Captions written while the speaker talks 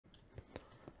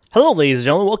Hello ladies and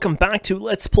gentlemen, welcome back to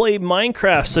Let's Play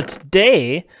Minecraft. So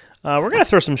today, we're going to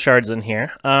throw some shards in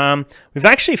here. We've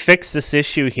actually fixed this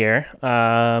issue here.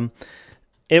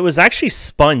 It was actually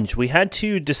sponge. We had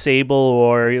to disable,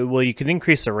 or, well, you could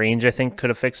increase the range, I think, could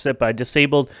have fixed it, but I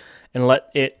disabled and let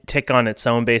it tick on its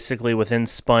own, basically, within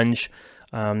sponge.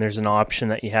 There's an option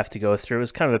that you have to go through. It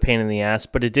was kind of a pain in the ass,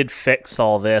 but it did fix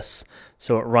all this,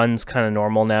 so it runs kind of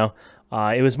normal now.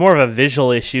 It was more of a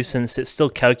visual issue since it still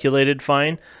calculated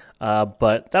fine.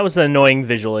 But that was an annoying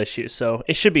visual issue, so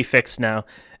it should be fixed now.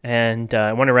 And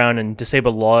I went around and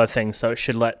disabled a lot of things, so it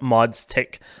should let mods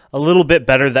tick a little bit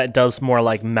better. That does more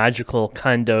like magical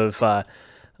kind of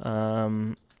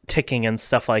ticking and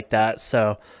stuff like that.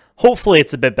 So hopefully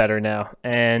it's a bit better now.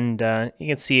 And you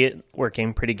can see it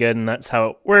working pretty good, and that's how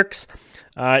it works.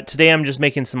 Today I'm just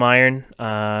making some iron,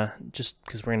 just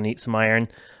because we're going to need some iron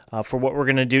for what we're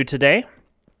going to do today.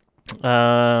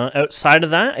 Outside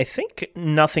of that, I think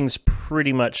nothing's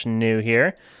pretty much new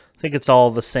here. I think it's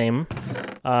all the same.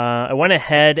 I went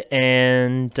ahead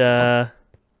and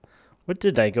what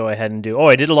did I go ahead and do? Oh,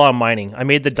 I did a lot of mining. I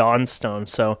made the Dawnstone.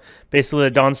 So basically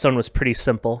the Dawnstone was pretty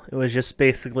simple. It was just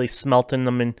basically smelting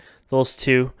them in those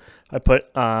two. I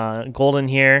put gold in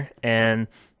here, and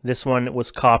this one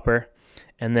was copper.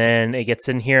 And then it gets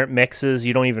in here, it mixes,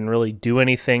 you don't even really do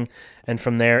anything, and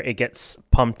from there it gets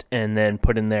pumped and then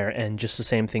put in there, and just the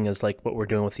same thing as like what we're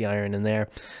doing with the iron in there.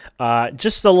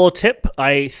 Just a little tip,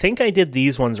 I think I did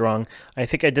these ones wrong. I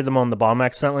think I did them on the bottom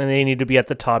accidentally. They need to be at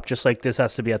the top, just like this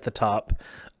has to be at the top.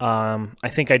 I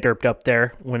think I derped up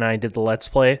there when I did the Let's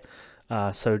Play,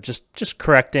 so just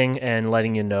correcting and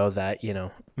letting you know that, you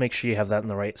know, make sure you have that in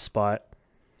the right spot.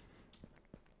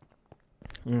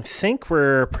 I think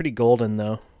we're pretty golden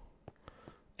though.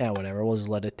 Yeah, whatever. We'll just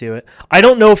let it do it. I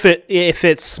don't know if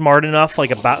it's smart enough, like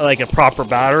a proper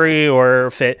battery, or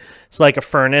if it's like a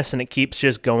furnace and it keeps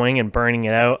just going and burning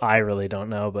it out. I really don't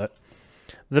know, but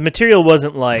the material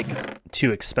wasn't like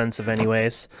too expensive,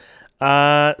 anyways.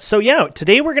 So yeah,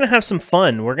 today we're gonna have some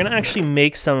fun. We're gonna actually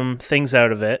make some things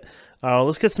out of it.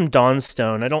 Let's get some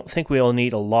Dawnstone. I don't think we'll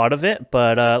need a lot of it,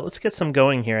 but let's get some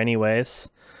going here,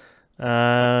 anyways.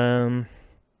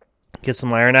 Get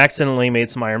some iron. I accidentally made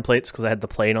some iron plates because I had the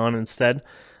plate on instead,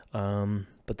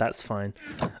 but that's fine.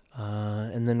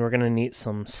 And then we're gonna need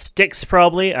some sticks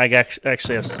probably. I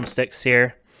actually have some sticks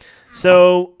here.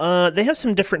 So they have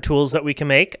some different tools that we can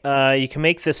make. You can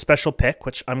make this special pick,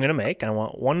 which I'm gonna make. I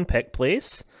want one pick,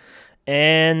 please.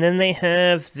 And then they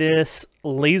have this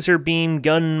laser beam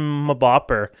gun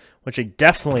mabopper, which I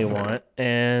definitely want.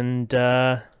 And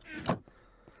it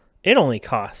only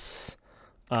costs.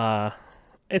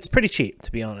 It's pretty cheap,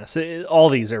 to be honest. All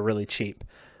these are really cheap.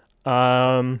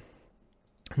 Now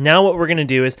what we're going to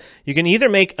do is you can either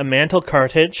make a Mantle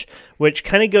cartridge, which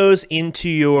kind of goes into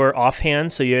your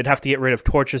offhand, so you'd have to get rid of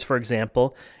torches, for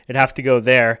example. It'd have to go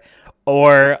there.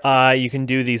 Or you can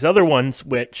do these other ones,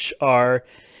 which are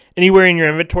anywhere in your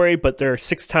inventory, but they're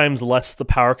 6 times less the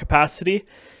power capacity.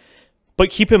 But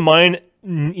keep in mind,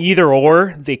 either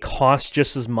or, they cost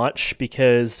just as much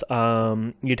because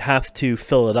you'd have to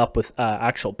fill it up with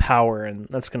actual power, and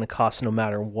that's going to cost no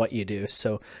matter what you do.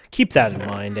 So keep that in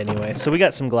mind anyway. So we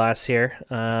got some glass here.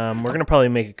 We're going to probably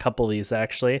make a couple of these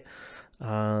actually.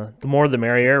 The more the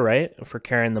merrier, right? If we're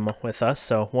carrying them with us.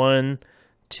 So 1,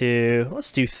 2,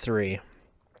 let's do 3.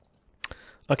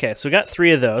 Okay, so we got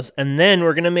 3 of those, and then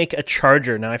we're going to make a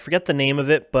charger. Now I forget the name of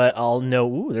it, but I'll know.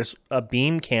 Ooh, there's a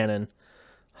beam cannon.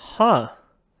 Huh.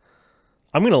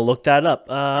 I'm going to look that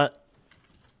up.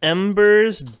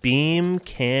 Embers beam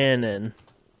cannon.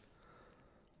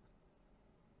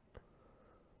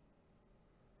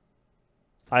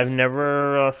 I've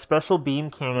never... special beam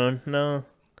cannon. No.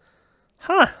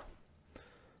 Huh.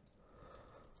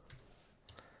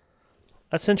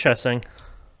 That's interesting.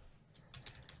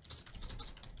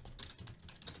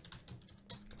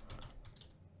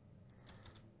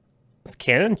 Is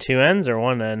cannon 2 ends or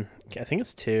 1 end? I think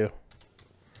it's 2.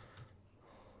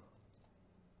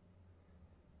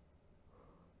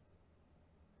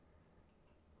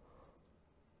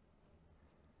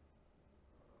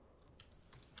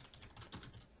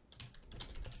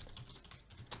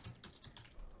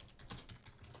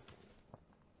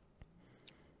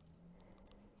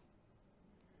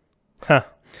 Huh.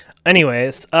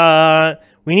 Anyways,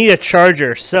 we need a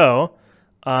charger, so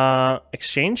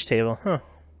exchange table, huh?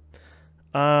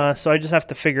 So I just have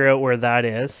to figure out where that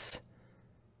is.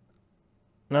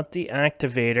 Not the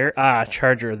activator. Ah,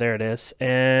 charger. There it is.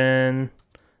 And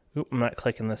oop, I'm not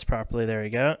clicking this properly. There we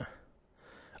go.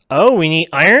 Oh, we need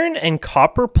iron and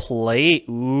copper plate.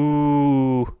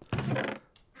 Ooh.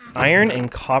 iron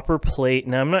and copper plate.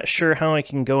 Now, I'm not sure how I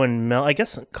can go and melt. I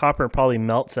guess copper probably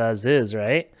melts as is,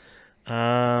 right?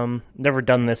 Never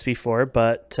done this before,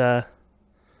 but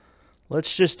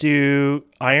let's just do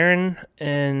iron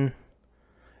and...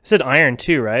 I said iron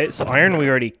too, right? So iron we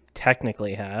already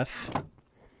technically have.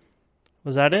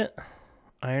 Was that it?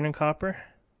 Iron and copper?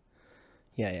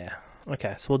 Yeah.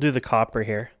 Okay, so we'll do the copper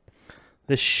here.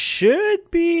 This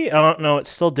should be... Oh, no, it's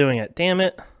still doing it. Damn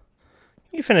it.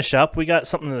 You finish up. We got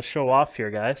something to show off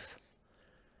here, guys.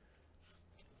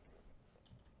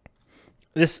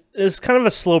 This is kind of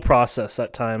a slow process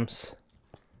at times.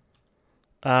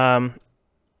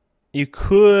 You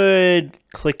could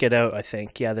click it out, I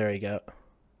think. Yeah, there you go.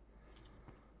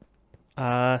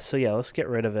 So yeah, let's get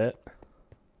rid of it.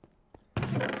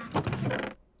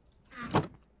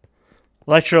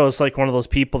 Electro is like one of those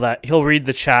people that he'll read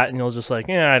the chat and he'll just like,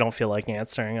 yeah, I don't feel like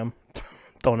answering him.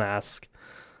 Don't ask.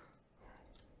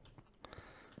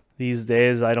 These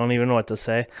days, I don't even know what to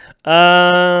say.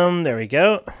 There we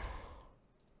go.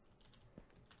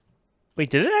 Wait,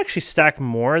 did it actually stack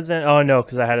more than... Oh, no,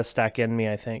 because I had a stack in me,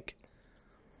 I think.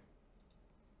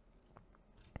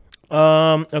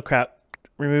 Oh, crap.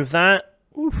 Remove that.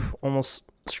 Oof, almost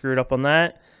screwed up on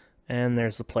that. And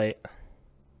there's the plate.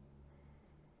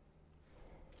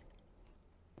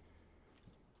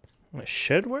 It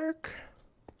should work.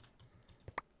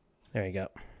 There you go.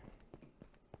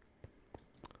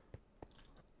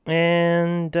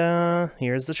 And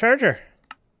here's the charger.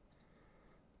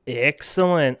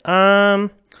 Excellent.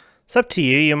 It's up to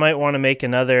you. You might want to make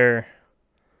another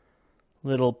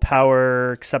little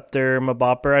power acceptor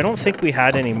mabopper. I don't think we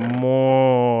had any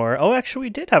more. Oh, actually,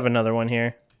 we did have another one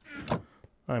here.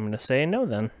 I'm going to say no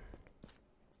then.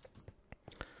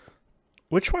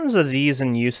 Which ones are these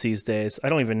in use these days? I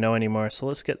don't even know anymore, so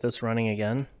let's get this running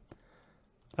again.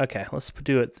 Okay, let's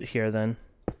do it here then.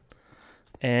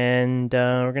 And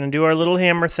we're going to do our little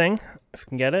hammer thing. If we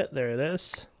can get it. There it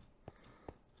is.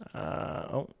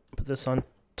 Oh, put this on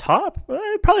top? Well,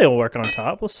 it probably will work on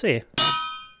top. We'll see.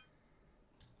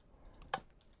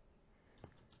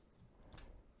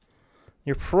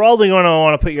 You're probably going to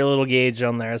want to put your little gauge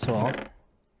on there as well.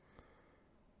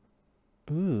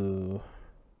 Ooh.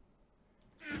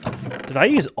 Did I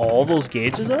use all those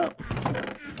gauges up?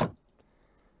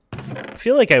 I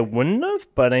feel like I wouldn't have,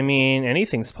 but I mean,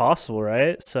 anything's possible,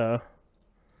 right? So...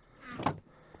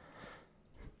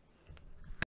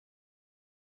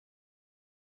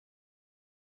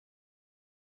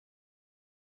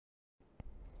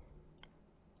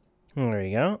 There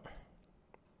you go.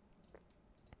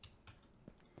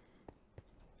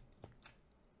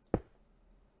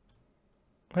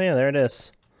 Oh yeah, there it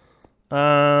is.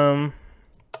 Let's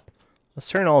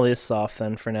turn all this off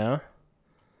then for now.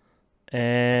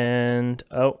 And,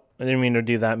 oh, I didn't mean to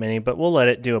do that many, but we'll let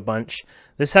it do a bunch.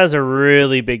 This has a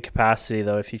really big capacity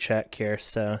though, if you check here,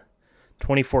 so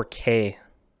 24K.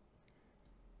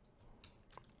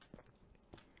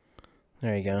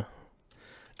 There you go.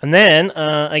 And then,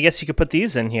 I guess you could put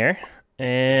these in here.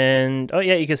 And, oh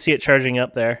yeah, you can see it charging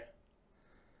up there.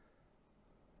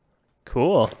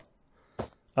 Cool.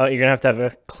 Oh, you're going to have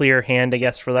a clear hand, I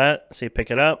guess, for that. So you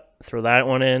pick it up, throw that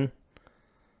one in.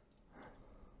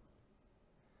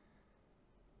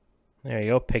 There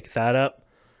you go, pick that up,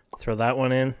 throw that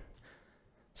one in.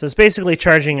 So it's basically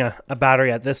charging a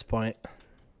battery at this point.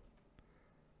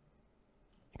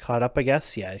 Caught up, I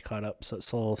guess? Yeah, it caught up, so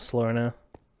it's a little slower now.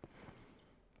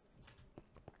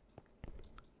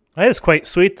 That is quite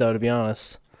sweet, though, to be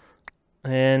honest.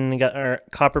 And we got our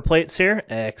copper plates here.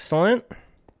 Excellent.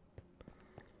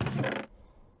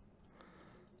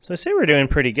 So I say we're doing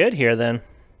pretty good here, then.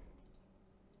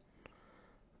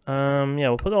 Yeah,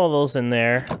 we'll put all those in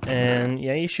there. And,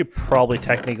 yeah, you should probably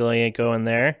technically go in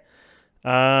there.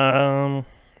 You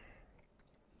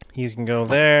can go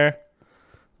there.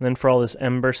 And then for all this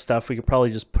ember stuff, we could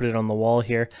probably just put it on the wall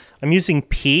here. I'm using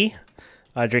P.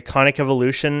 Draconic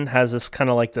Evolution has this kind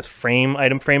of like this frame,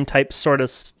 item frame type sort of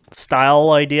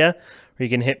style idea where you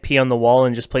can hit P on the wall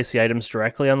and just place the items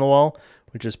directly on the wall,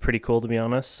 which is pretty cool to be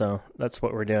honest. So that's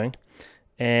what we're doing.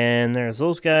 And there's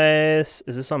those guys.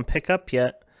 Is this on pickup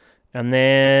yet? And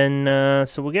then,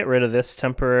 so we'll get rid of this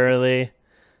temporarily.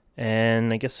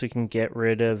 And I guess we can get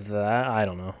rid of that. I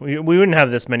don't know. We wouldn't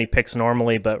have this many picks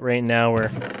normally, but right now we're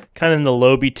kind of in the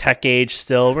Lobi tech age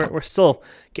still. We're still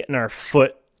getting our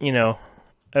foot, you know,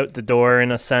 out the door in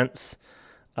a sense.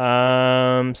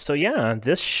 So yeah,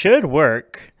 this should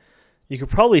work. You could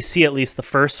probably see at least the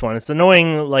first one. It's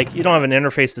annoying, like, you don't have an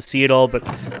interface to see it all, but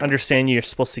understand you're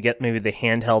supposed to get maybe the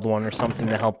handheld one or something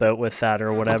to help out with that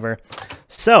or whatever.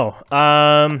 So,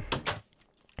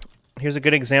 here's a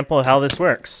good example of how this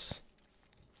works.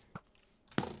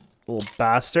 Little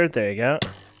bastard. There you go.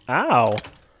 Ow.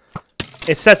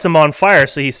 It sets him on fire,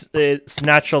 so it's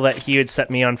natural that he would set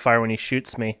me on fire when he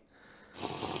shoots me.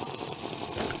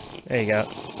 There you go.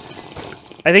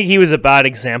 I think he was a bad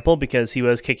example because he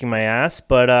was kicking my ass,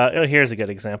 but oh, here's a good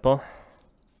example.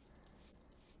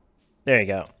 There you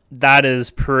go. That is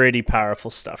pretty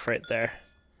powerful stuff right there.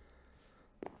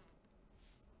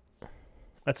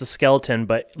 That's a skeleton,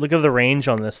 but look at the range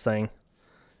on this thing.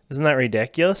 Isn't that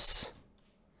ridiculous?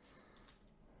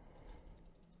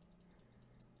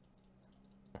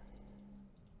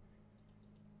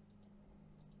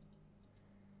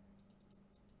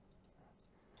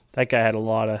 That guy had a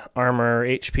lot of armor or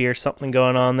HP or something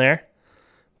going on there.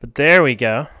 But there we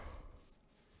go.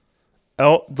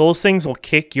 Oh, those things will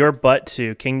kick your butt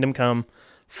too. Kingdom Come.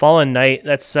 Fallen Knight.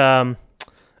 That's Ender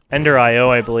IO,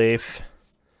 I believe.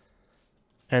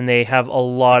 And they have a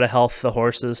lot of health, the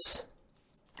horses.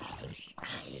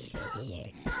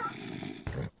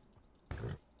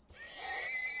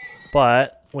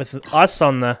 But with us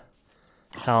on the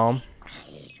helm,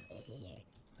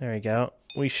 there we go.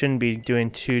 We shouldn't be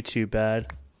doing too bad.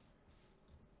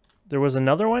 There was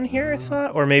another one here, I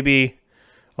thought? Or maybe...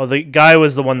 Oh, the guy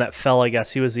was the one that fell, I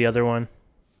guess. He was the other one.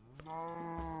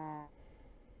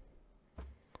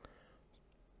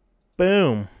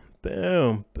 Boom.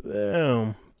 Boom.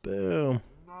 Boom. Boom.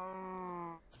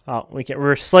 Oh,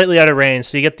 we're slightly out of range,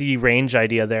 so you get the range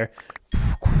idea there.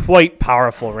 Quite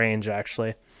powerful range,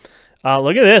 actually.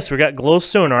 Look at this. We got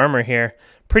glowstone armor here.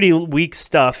 Pretty weak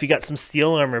stuff. You got some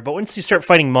steel armor, but once you start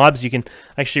fighting mobs, you can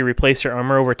actually replace your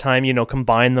armor over time, you know,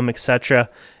 combine them, etc.,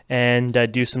 and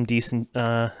do some decent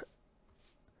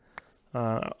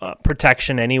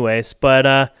protection anyways.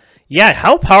 But yeah,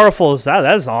 how powerful is that?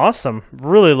 That is awesome.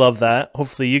 Really love that.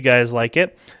 Hopefully you guys like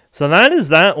it. So that is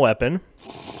that weapon.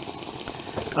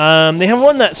 They have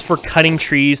one that's for cutting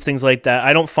trees, things like that.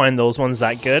 I don't find those ones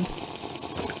that good,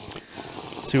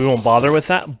 so we won't bother with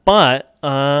that. But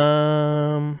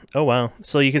oh wow,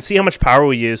 so you can see how much power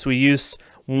we use. We used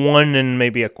 1 and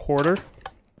maybe a quarter.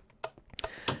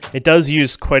 It does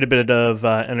use quite a bit of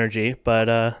energy, but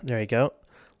there you go.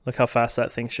 Look how fast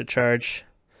that thing should charge.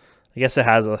 I guess it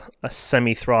has a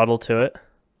semi-throttle to it.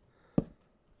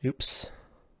 Oops.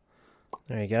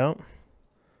 There you go.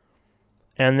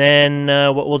 And then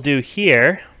what we'll do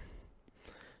here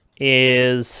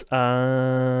is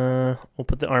we'll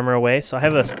put the armor away. So I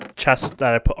have a chest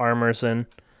that I put armors in.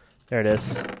 There it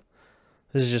is.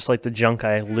 This is just like the junk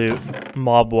I loot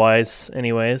mob-wise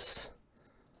anyways.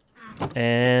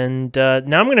 And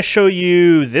now I'm going to show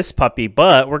you this puppy,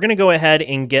 but we're going to go ahead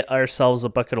and get ourselves a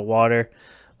bucket of water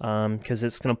because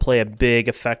it's going to play a big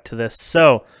effect to this.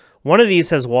 So one of these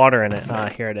has water in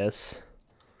it. Here it is.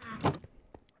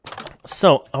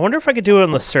 So I wonder if I could do it on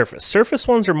the surface. Surface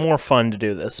ones are more fun to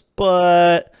do this,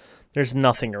 but there's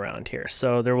nothing around here,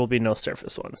 so there will be no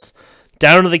surface ones.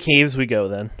 Down to the caves we go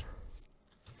then.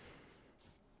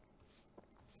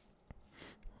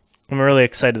 I'm really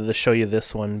excited to show you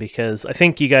this one because I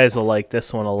think you guys will like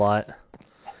this one a lot.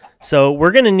 So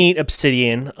we're going to need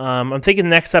obsidian. I'm thinking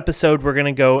next episode we're going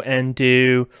to go and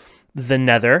do the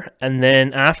nether, and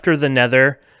then after the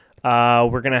nether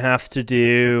we're going to have to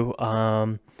do...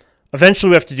 eventually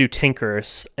we have to do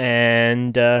tinkers,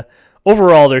 and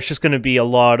overall there's just going to be a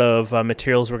lot of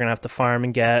materials we're going to have to farm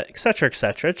and get, etc.,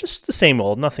 etc. Just the same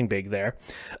old, nothing big there.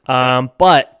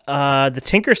 But the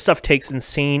tinker stuff takes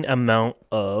insane amount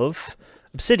of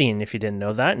obsidian, if you didn't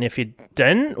know that. And if you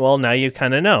didn't, well, now you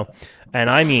kind of know. And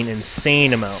I mean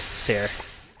insane amounts here.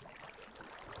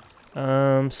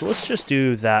 So let's just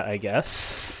do that, I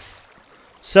guess.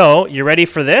 So, you ready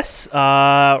for this?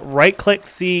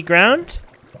 Right-click the ground.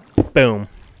 Boom.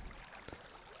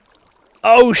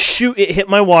 Oh, shoot, it hit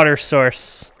my water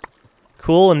source.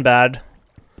 Cool and bad.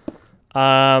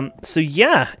 So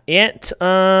yeah, it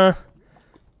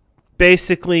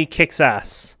basically kicks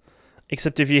ass.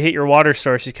 Except if you hit your water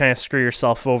source, you kind of screw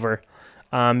yourself over.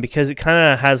 Because it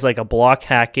kind of has like a block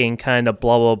hacking kind of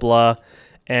blah, blah, blah.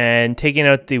 And taking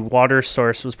out the water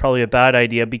source was probably a bad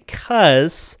idea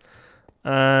because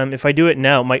if I do it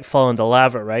now, it might fall into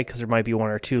lava, right? Because there might be 1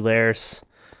 or 2 layers.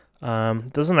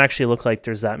 Doesn't actually look like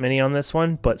there's that many on this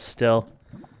one, but still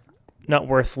not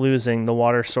worth losing the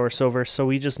water source over, so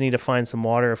we just need to find some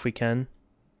water if we can.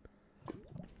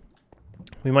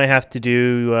 We might have to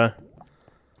do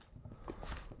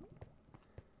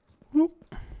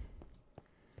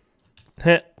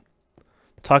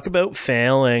talk about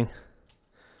failing.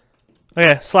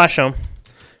 Okay, slash home.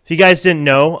 If you guys didn't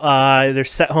know,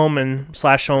 there's set home and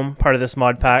slash home part of this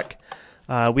mod pack.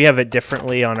 We have it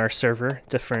differently on our server.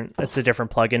 It's a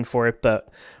different plugin for it, but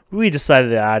we decided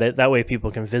to add it. That way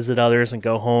people can visit others and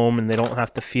go home, and they don't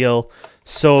have to feel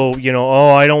so, you know, oh,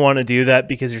 I don't want to do that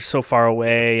because you're so far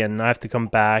away and I have to come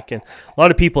back. And a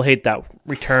lot of people hate that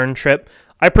return trip.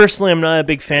 I personally am not a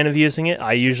big fan of using it.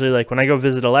 I usually, like, when I go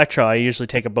visit Electra, I usually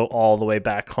take a boat all the way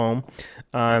back home.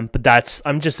 But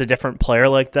I'm just a different player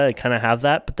like that. I kind of have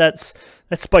that, but that's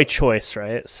by choice,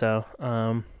 right? So,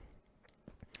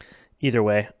 either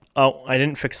way. Oh, I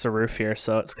didn't fix the roof here,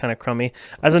 so it's kind of crummy.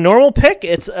 As a normal pick,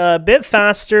 it's a bit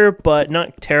faster, but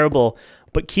not terrible.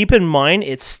 But keep in mind,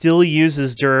 it still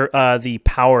uses the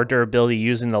power durability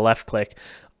using the left click.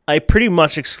 I pretty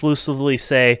much exclusively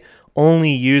say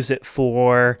only use it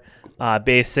for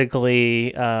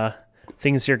basically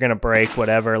things you're going to break,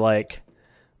 whatever. Like,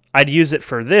 I'd use it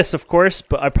for this, of course,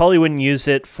 but I probably wouldn't use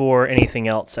it for anything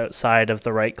else outside of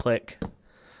the right click.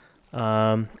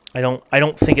 I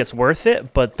don't think it's worth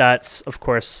it, but that's, of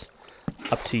course,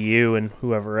 up to you and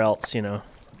whoever else, you know.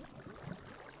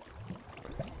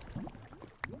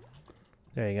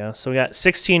 There you go. So we got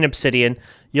 16 obsidian.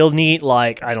 You'll need,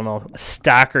 like, I don't know, a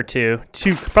stack or two.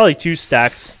 Probably 2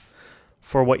 stacks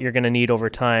for what you're going to need over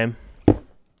time.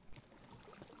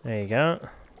 There you go.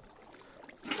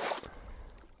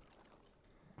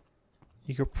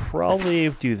 You could probably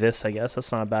do this, I guess.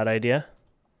 That's not a bad idea.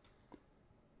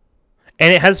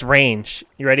 And it has range.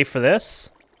 You ready for this?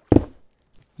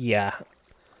 Yeah.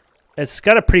 It's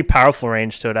got a pretty powerful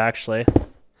range to it, actually.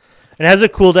 It has a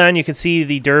cooldown. You can see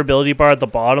the durability bar at the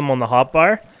bottom on the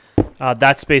hotbar.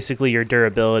 That's basically your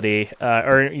durability,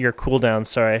 or your cooldown,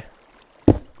 sorry.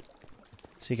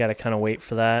 So you got to kind of wait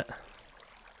for that.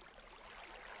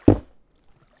 I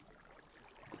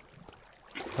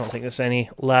don't think there's any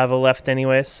lava left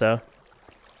anyway, so...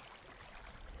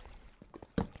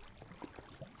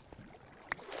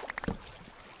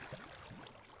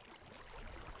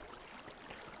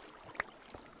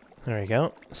 There you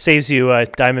go. Saves you a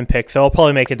diamond pick. They'll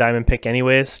probably make a diamond pick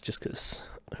anyways, just because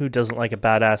who doesn't like a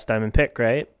badass diamond pick,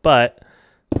 right? But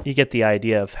you get the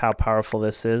idea of how powerful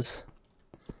this is.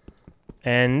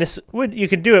 And you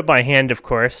can do it by hand, of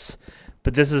course,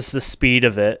 but this is the speed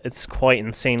of it. It's quite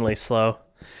insanely slow.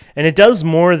 And it does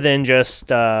more than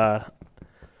just a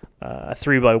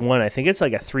 3x1. I think it's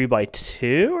like a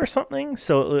 3x2 or something.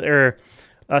 So,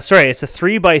 sorry, it's a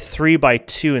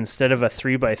 3x3x2 instead of a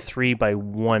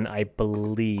 3x3x1, I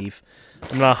believe.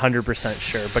 I'm not 100%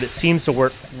 sure, but it seems to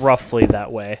work roughly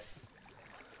that way.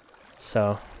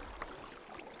 So,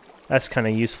 that's kind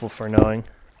of useful for knowing.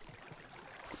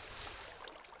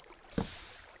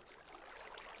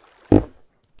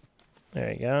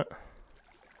 There you go.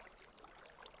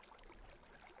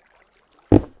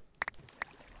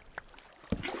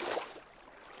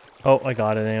 Oh, I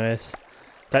got it anyways.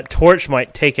 That torch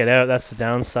might take it out. That's the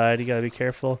downside. You gotta be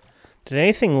careful. Did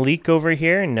anything leak over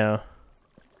here? No.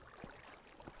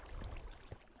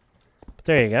 But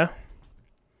there you go.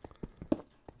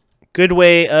 Good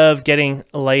way of getting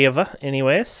lava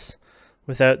anyways.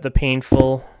 Without the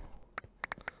painful...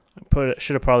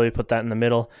 Should have probably put that in the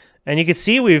middle. And you can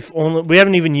see we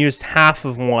haven't even used half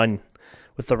of one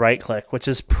with the right click, which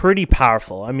is pretty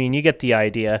powerful. I mean, you get the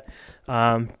idea.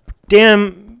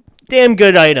 Damn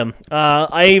good item.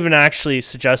 I even actually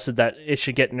suggested that it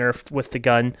should get nerfed with the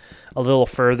gun a little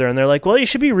further, and they're like, well, you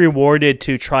should be rewarded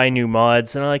to try new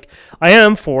mods. And I'm like, I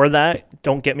am for that,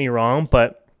 don't get me wrong,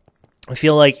 but I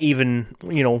feel like even,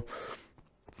 you know,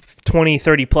 20,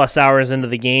 30 plus hours into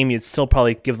the game, you'd still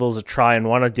probably give those a try and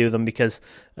want to do them because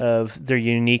of their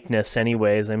uniqueness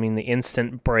anyways. I mean, the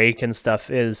instant break and stuff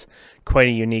is quite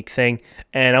a unique thing.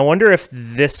 And I wonder if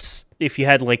if you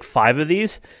had like 5 of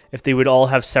these, if they would all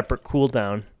have separate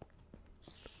cooldown.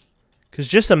 Because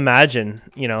just imagine,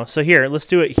 you know, so here, let's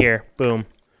do it here. Boom.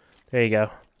 There you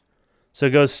go. So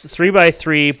it goes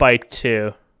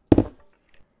 3x3x2.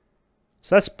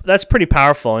 So that's pretty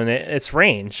powerful, and it's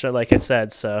range, like I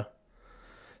said. So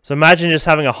imagine just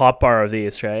having a hotbar of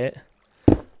these, right?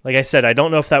 Like I said, I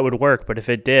don't know if that would work, but if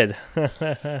it did,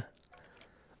 I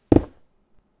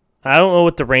don't know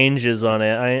what the range is on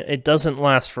it. It doesn't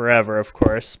last forever, of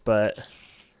course, but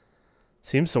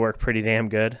seems to work pretty damn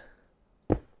good.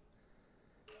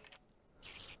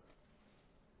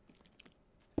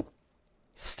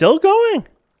 Still going?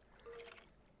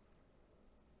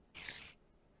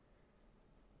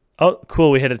 Oh, cool,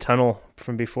 we hit a tunnel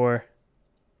from before.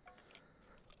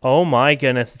 Oh my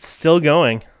goodness, it's still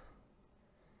going.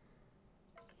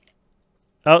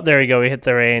 Oh, there we go, we hit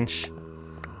the range.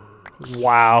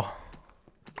 Wow.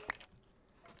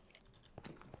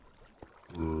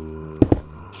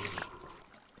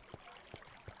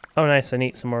 Oh nice, I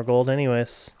need some more gold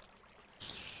anyways.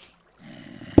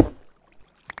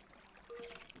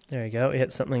 There you go. We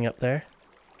hit something up there.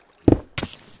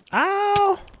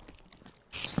 Ow!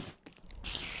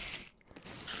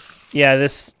 Yeah,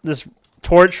 this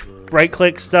torch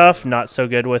right-click stuff, not so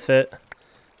good with it.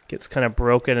 Gets kind of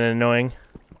broken and annoying.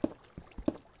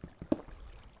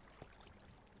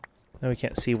 Now we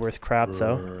can't see worth crap,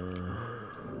 though.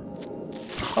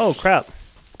 Oh, crap.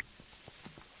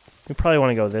 We probably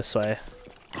want to go this way.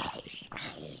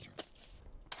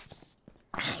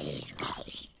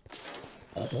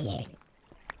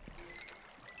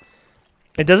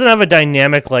 It doesn't have a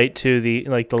dynamic light to the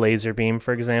laser beam,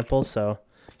 for example, so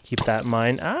keep that in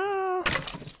mind. Ah!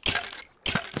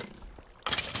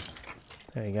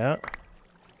 There you go.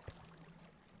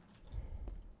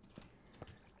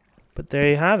 But there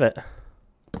you have it.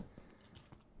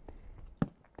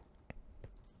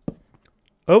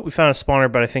 Oh, we found a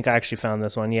spawner, but I think I actually found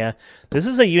this one. Yeah, this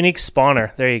is a unique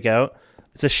spawner. There you go.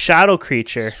 It's a shadow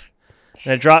creature.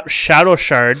 And it drops shadow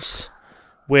shards,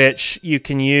 which you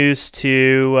can use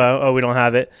to... oh, we don't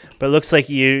have it. But it looks like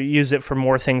you use it for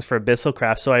more things for Abyssal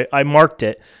Craft. So I marked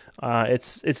it.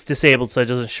 It's disabled, so it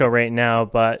doesn't show right now.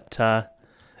 But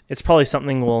it's probably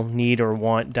something we'll need or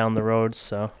want down the road.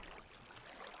 So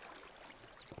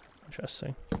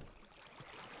interesting.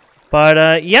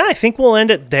 But yeah, I think we'll end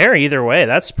it there either way.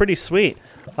 That's pretty sweet.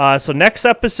 So next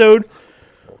episode,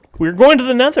 we're going to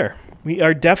the Nether. We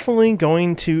are definitely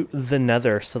going to the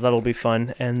Nether, so that'll be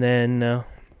fun. And then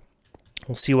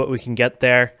we'll see what we can get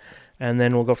there, and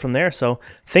then we'll go from there. So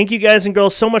thank you guys and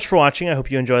girls so much for watching. I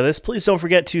hope you enjoy this. Please don't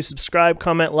forget to subscribe,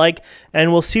 comment, like,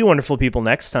 and we'll see you wonderful people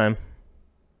next time.